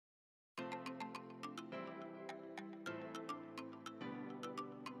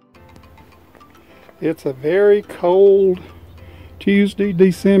It's a very cold Tuesday,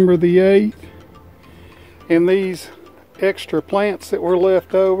 December the 8th. And these extra plants that were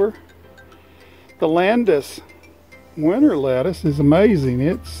left over, the Landis winter lettuce is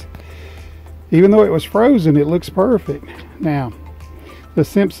amazing. Even though it was frozen, it looks perfect. Now, the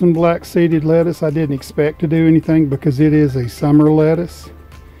Simpson black seeded lettuce, I didn't expect to do anything because it is a summer lettuce.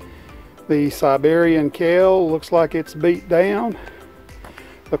 The Siberian kale looks like it's beat down.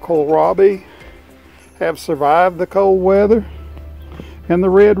 The kohlrabi have survived the cold weather. And the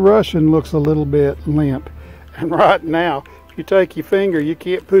red Russian looks a little bit limp. And right now, if you take your finger, you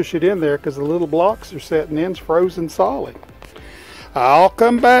can't push it in there because the little blocks are setting in, it's frozen solid. I'll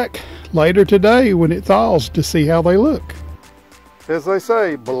come back later today when it thaws to see how they look. As they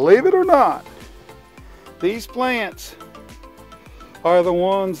say, believe it or not, these plants are the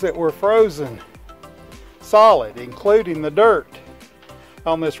ones that were frozen solid, including the dirt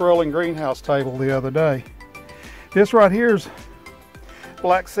on this rolling greenhouse table the other day. This right here is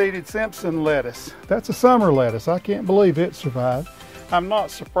black seeded Simpson lettuce. That's a summer lettuce. I can't believe it survived. I'm not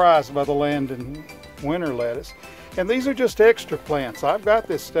surprised by the Landon winter lettuce. And these are just extra plants. I've got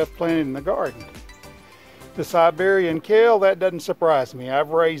this stuff planted in the garden. The Siberian kale, that doesn't surprise me. I've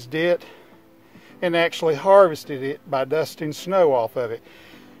raised it and actually harvested it by dusting snow off of it.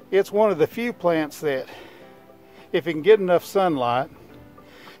 It's one of the few plants that, if it can get enough sunlight,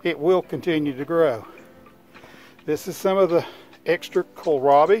 it will continue to grow. This is some of the extra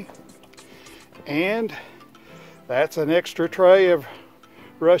kohlrabi, and that's an extra tray of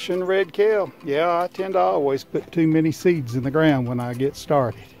Russian red kale. Yeah, I tend to always put too many seeds in the ground when I get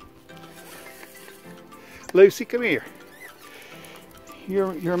started. Lucy, come here.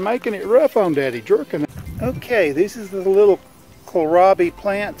 You're making it rough on Daddy, jerking. Okay, this is the little kohlrabi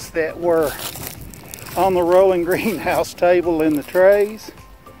plants that were on the rolling greenhouse table in the trays.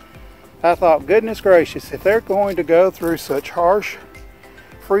 I thought, goodness gracious, if they're going to go through such harsh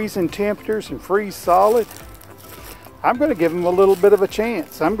freezing temperatures and freeze solid, I'm going to give them a little bit of a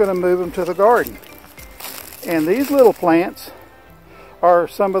chance. I'm going to move them to the garden. And these little plants are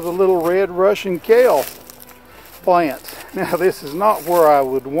some of the little red Russian kale plants. Now, this is not where I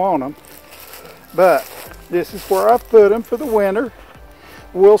would want them, but this is where I've put them for the winter.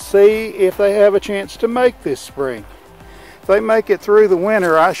 We'll see if they have a chance to make this spring. If they make it through the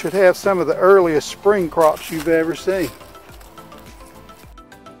winter, I should have some of the earliest spring crops you've ever seen.